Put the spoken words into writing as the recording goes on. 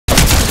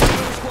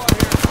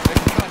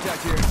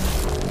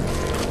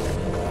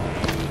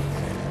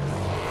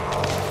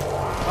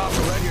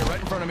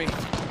front of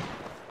me.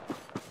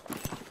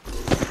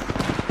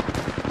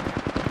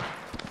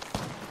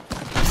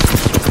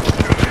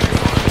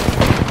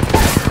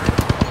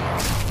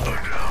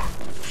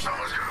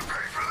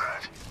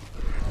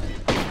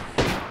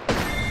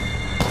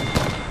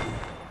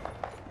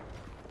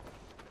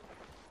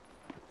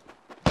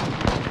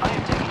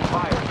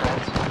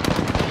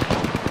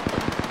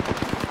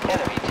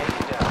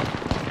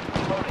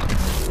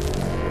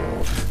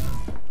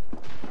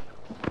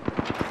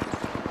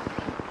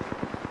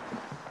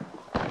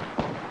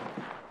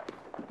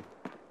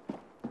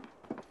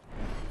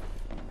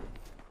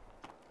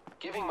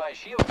 Giving my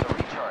shields a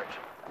recharge.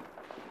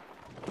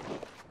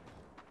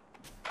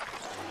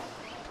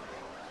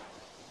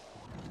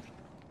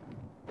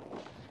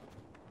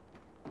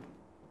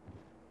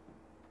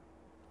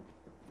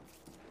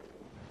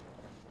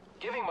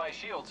 Giving my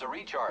shields a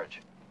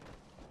recharge.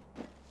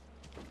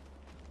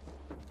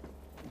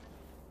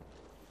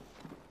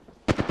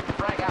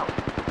 Frag out.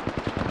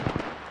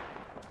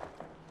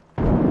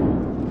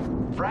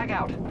 Frag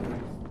out.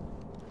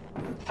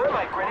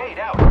 Thermite grenade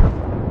out.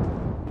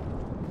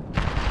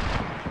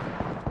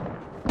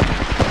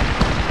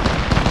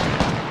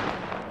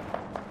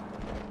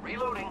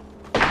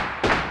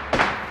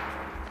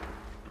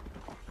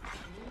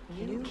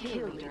 New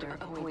kill leader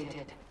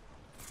appointed.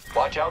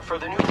 Watch out for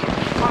the new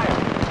fire.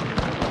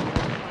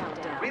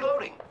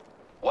 Reloading.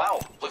 Wow,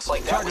 looks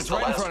like that was the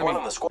last one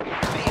on the squad.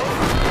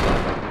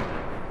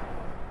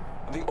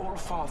 The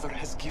All-Father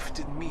has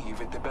gifted me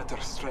with the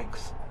better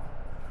strength.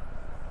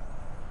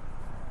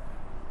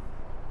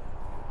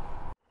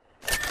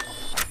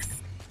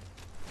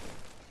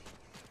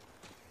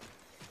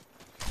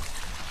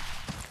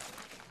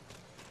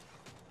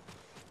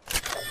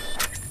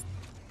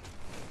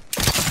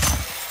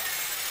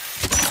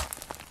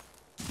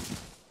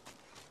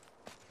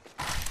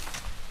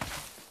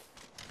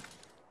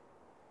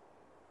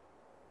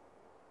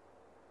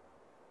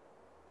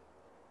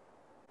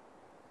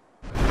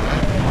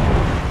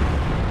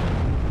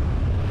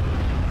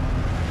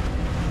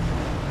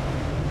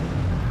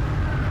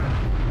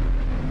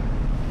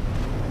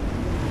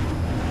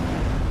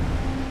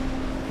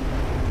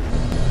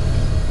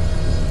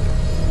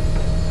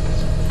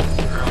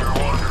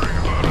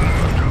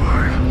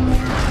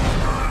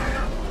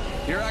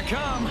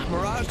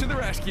 Mirage to the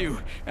rescue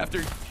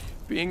after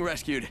being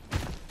rescued.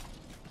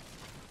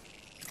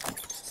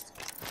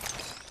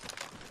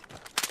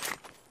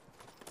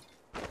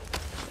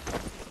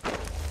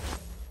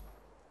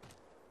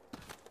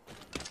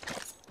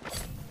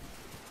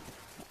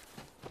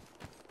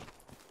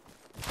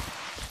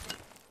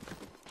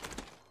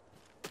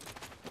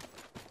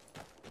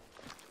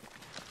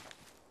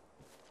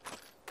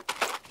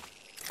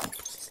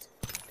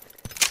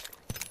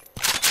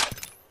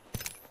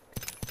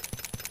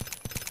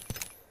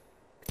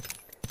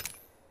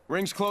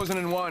 Ring's closing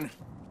in 1.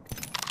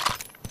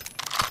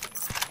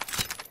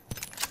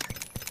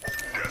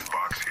 Death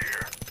box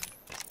here.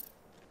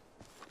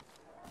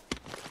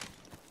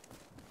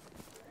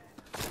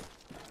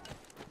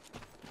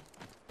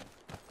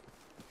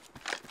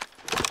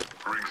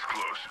 Ring's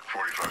close.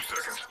 45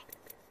 seconds.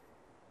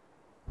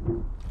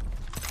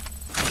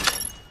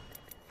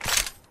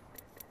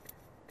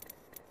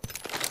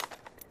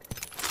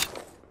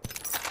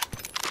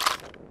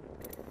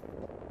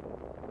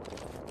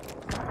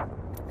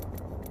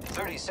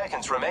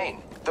 Seconds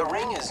remain. The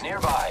ring is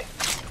nearby.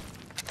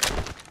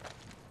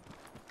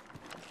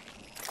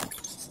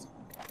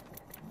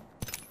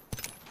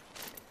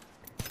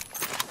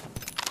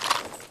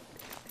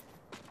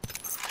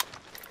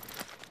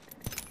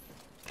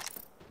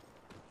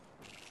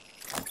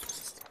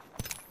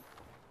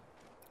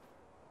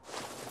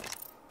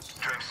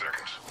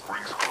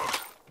 Rings close.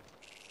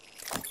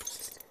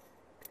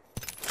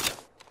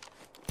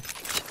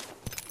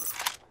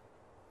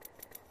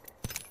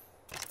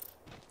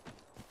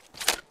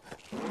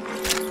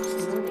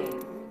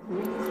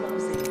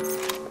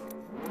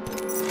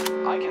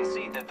 I can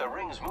see that the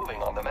ring's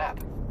moving on the map.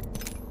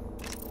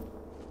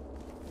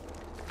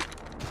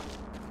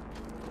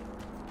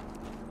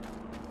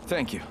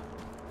 Thank you.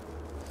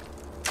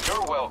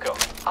 You're welcome.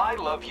 I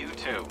love you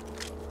too.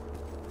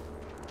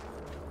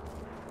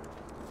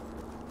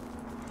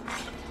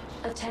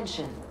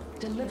 Attention,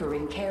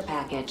 delivering care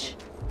package.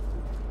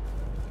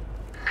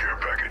 Care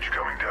package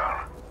coming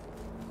down.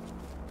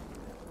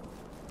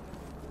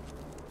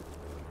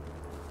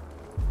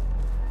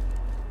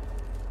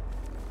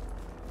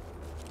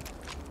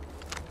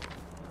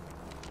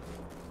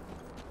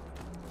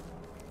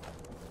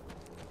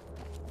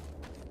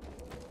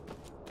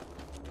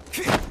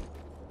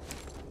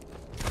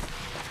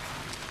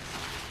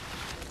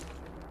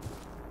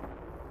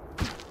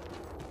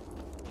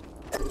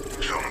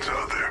 Someone's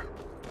out there.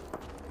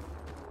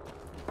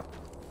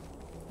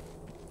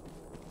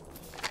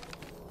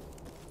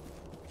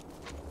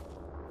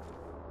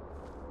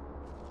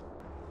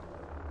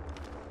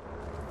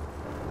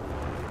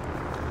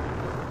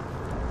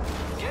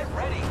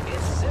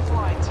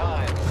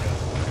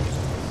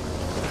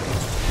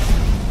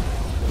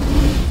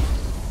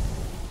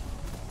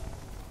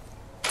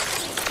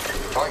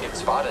 Target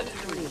spotted.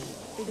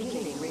 3.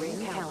 Beginning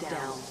ring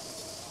countdown.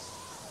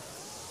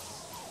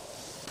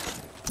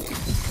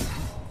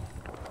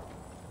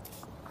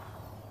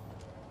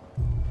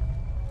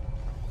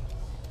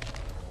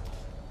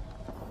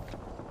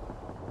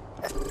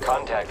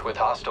 Contact with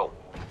hostile.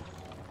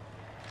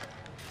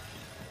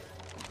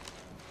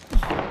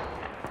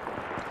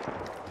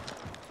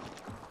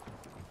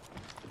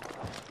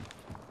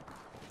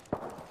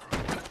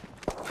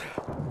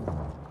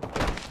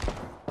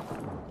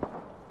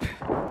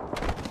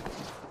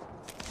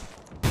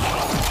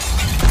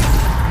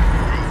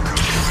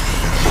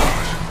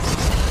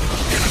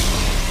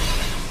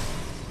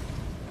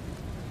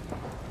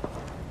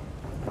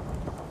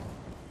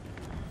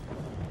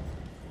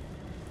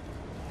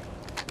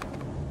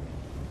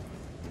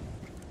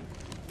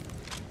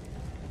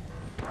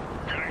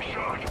 Getting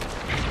shot. I'm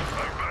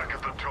back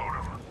at the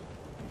totem.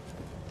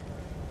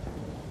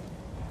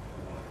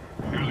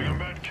 Using a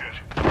med kit.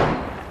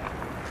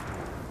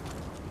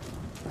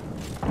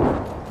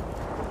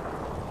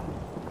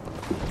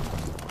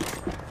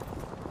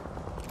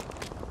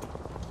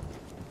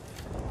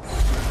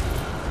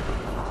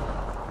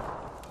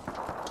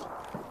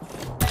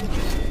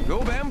 Go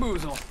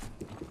bamboozle.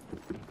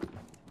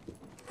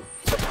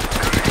 Death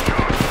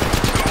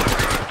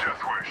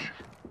wish.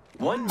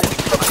 1 minute.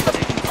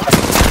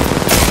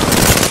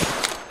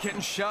 Getting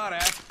shot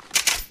at.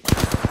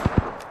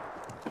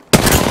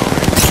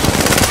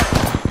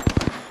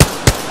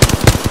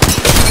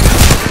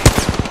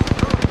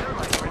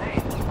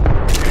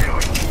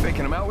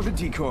 Faking him out with a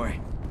decoy.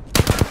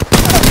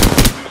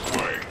 This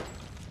way.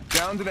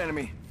 Downed an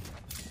enemy.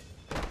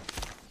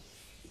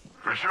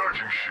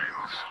 Recharging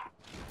shields.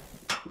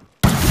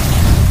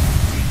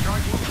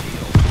 Recharging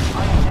shield.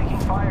 I am taking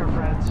fire,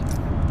 friends.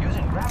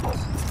 Using grapple.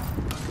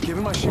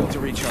 Giving my shield to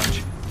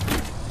recharge.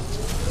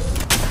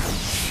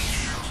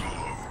 Shields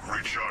low.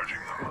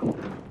 Recharging them.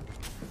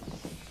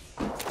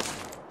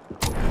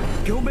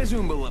 Go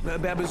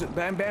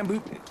bazoomba, bamboo.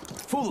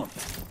 Fool him.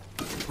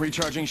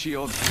 Recharging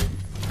shield.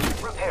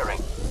 Repairing.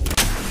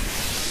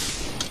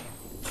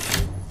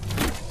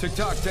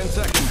 Tick-tock, 10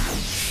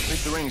 seconds.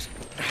 Reach the rings.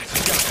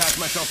 Just gotta patch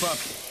myself up.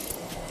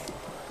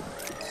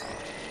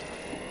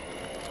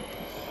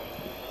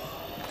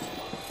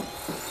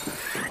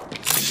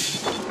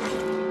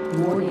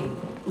 Warning.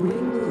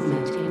 Ring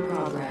movement in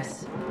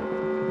progress.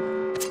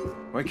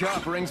 Wake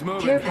up, ring's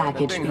moving. Care That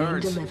package thing being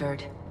hurts.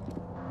 delivered.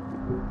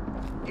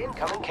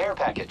 Incoming care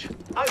package.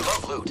 I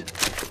love loot.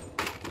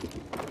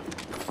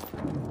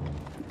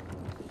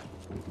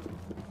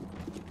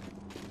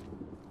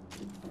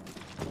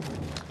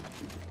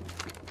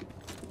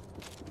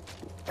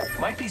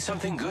 Might be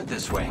something good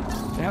this way.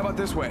 Hey, how about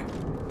this way?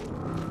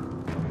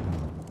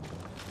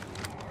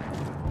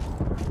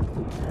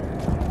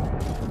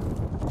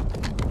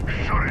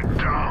 Shut it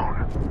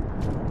down.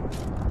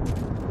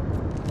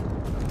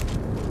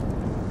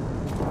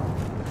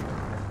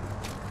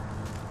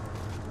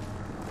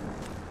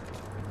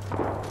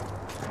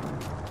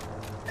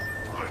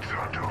 Let's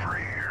hunt over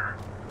here.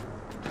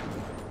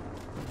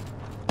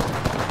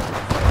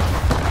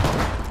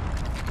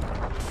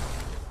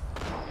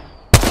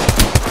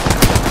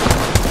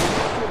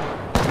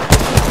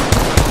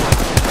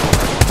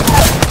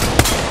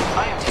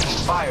 I am taking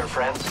fire,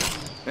 friends.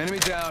 Enemy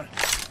down.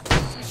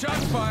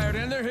 Shots fired,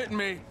 and they're hitting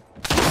me.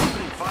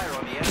 Opening fire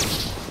on the enemy.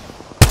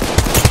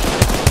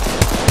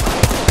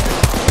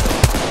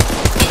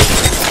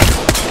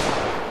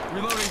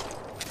 Reloading.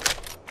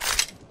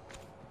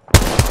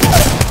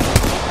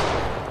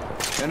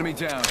 Enemy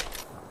down.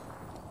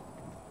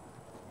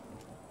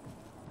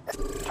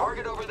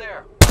 Target over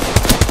there.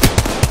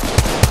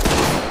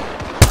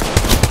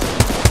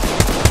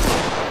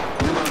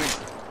 Reloading.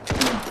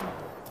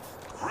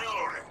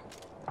 Reloading.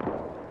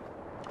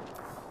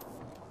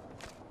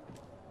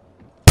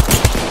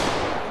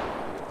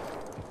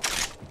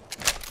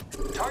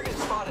 Target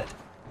spotted.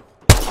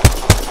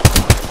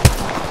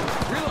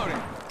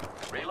 Reloading.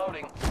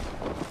 Reloading.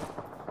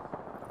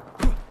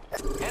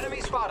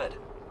 Enemy spotted.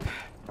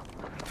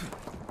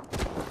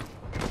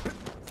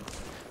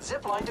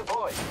 Zipline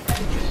deployed.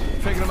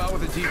 Faking him out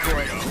with a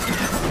decoy.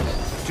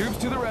 Troops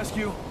to the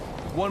rescue.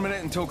 1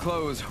 minute until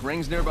close.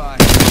 Rings nearby.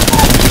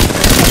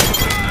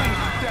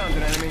 Downed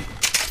an enemy.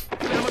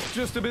 That must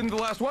just have been the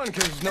last one,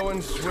 because no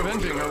one's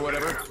revenging or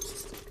whatever.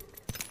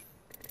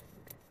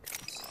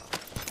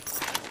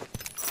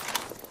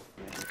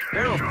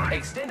 Barrel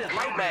extended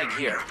light mag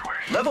here.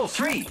 Level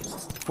 3.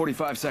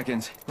 45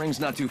 seconds. Ring's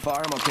not too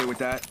far. I'm okay with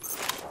that.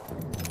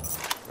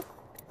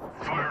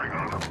 Firing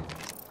on them.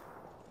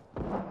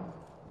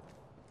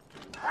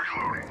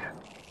 Reloading.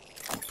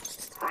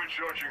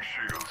 Recharging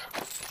shields.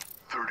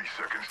 30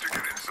 seconds to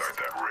get inside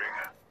that ring.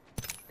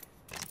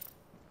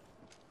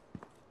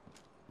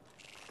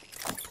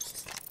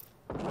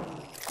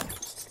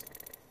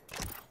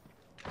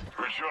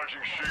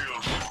 Recharging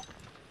shields.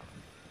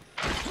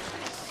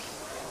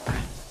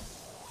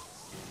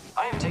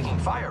 I am taking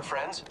fire,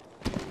 friends.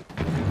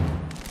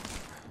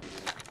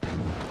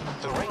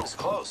 The ring's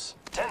close.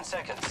 10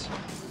 seconds.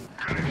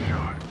 Getting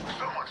shot.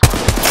 Someone's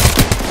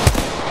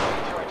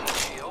Recharging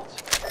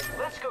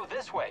go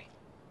this way.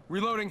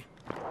 Reloading.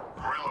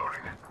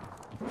 Reloading.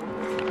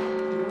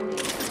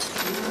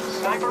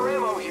 Sniper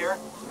ammo here.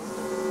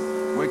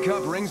 Wake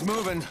up, ring's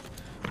moving.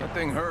 That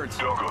thing hurts.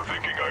 Don't go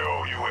thinking I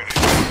owe you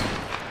anything.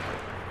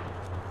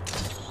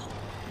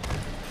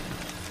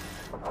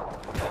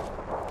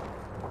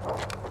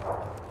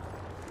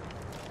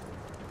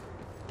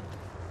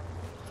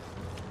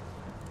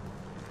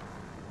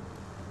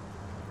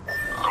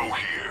 Go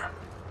here.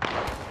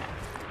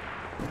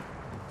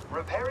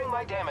 Repairing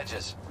my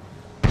damages.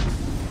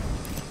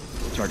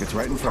 Target's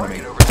right in front of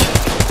me. Target over there.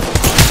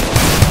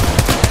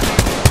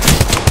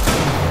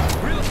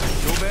 Reload.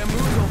 Go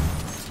bamboozle.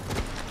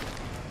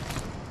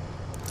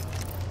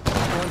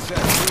 One sec,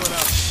 healing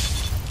up.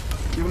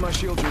 Giving my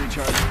shield to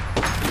recharge.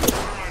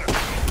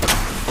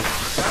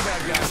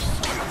 Bad guy.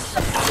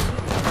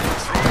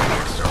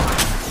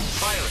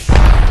 Firing.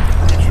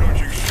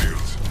 Recharging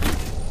shields.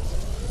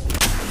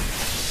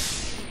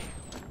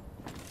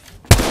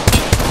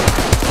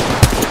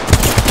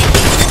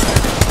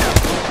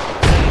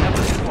 Setting up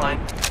the zip line.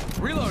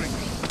 Reloading.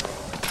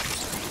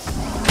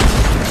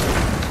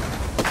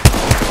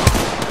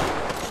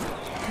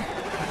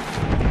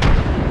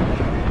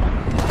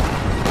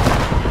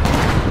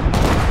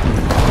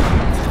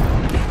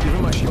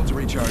 Giving my shield to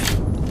recharge.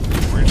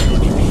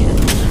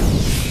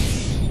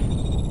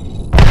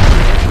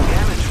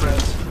 Damage,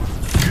 friends.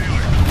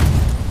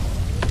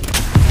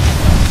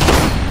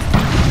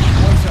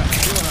 One sec,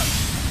 healing up.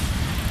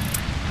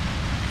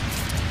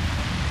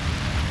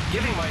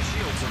 Giving my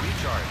shield to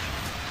recharge.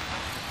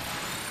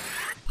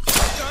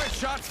 Alright,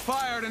 shots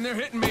fired and they're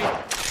hitting me.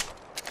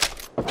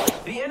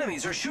 The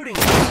enemies are shooting.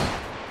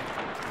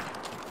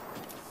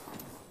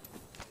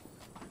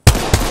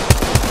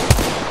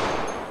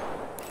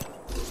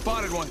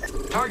 Spotted one.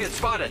 Target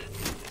spotted.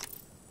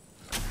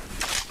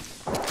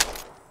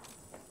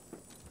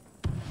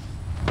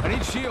 I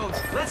need shields.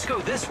 Let's go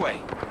this way.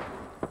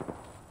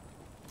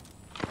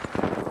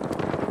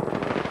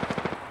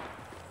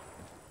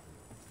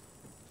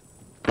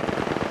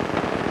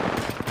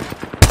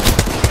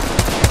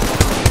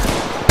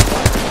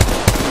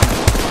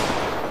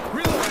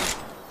 Reloading.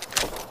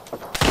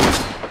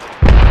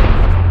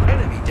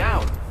 Enemy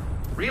down.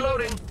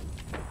 Reloading.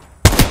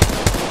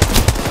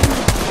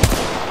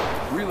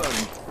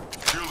 Reloading.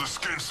 Kill the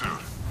skin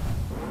suit.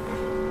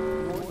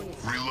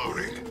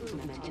 Reloading.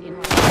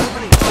 Movement in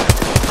Opening fire.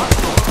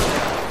 Hostile over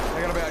there. I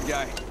got a bad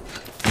guy.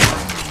 We're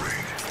in the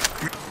ring.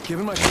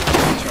 Giving my shield to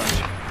recharge.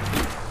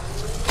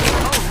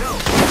 Oh no,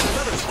 there's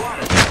another squad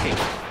attacking.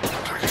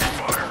 Taking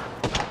fire.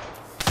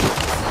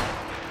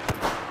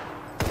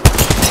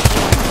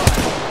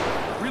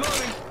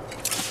 Reloading.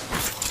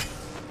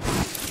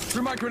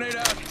 Threw my grenade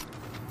out.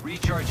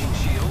 Recharging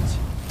shields.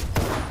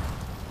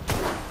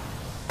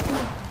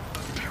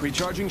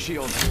 Recharging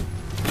shields.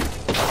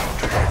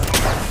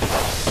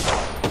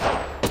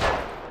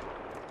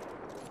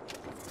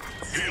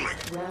 Healing.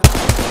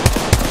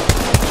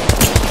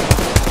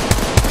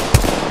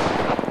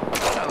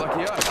 Ah,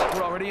 lucky us.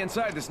 We're already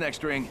inside this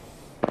next ring.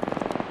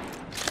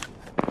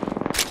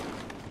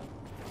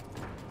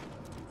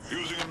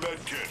 Using a med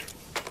kit.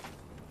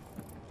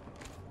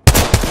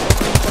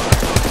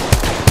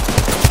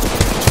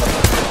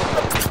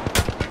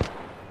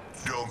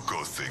 Don't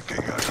go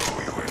thinking I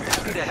owe you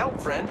anything. Need a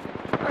help, friend.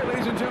 All right,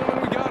 ladies and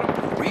gentlemen, we got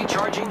him.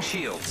 Recharging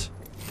shields.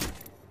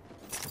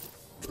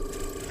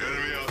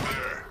 Enemy out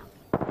there.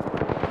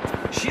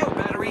 Shield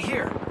battery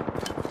here.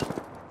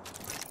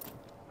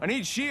 I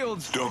need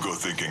shields. Don't go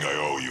thinking I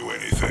owe you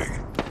anything.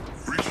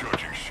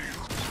 Recharging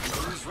shield.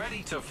 Who's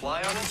ready to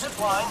fly on a zip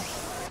line?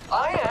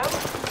 I am.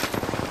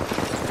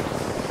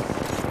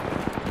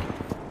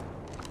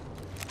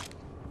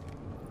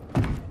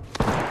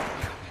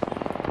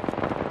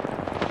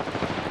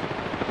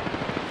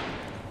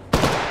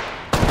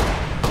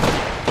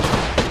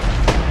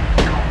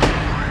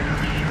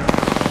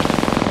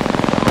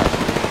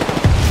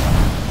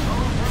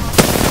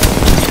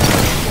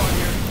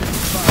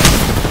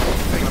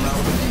 Taking him out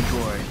with a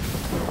decoy.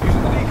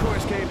 Using the decoy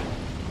escape.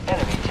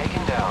 Enemy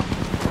taken down.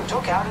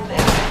 Took out an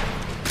enemy.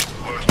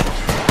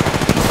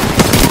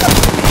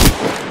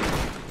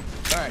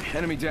 All right,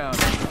 enemy down.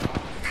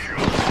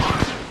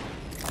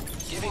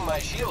 Giving my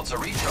shields a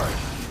recharge.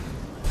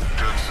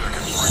 10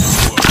 seconds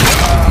reload.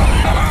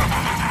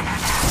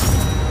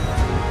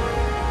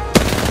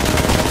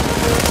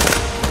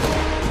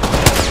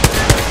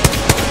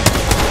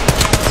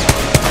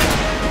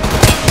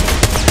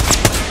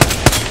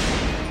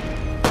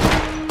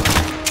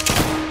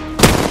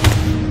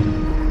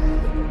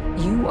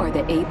 You are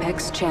the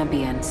Apex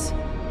Champions.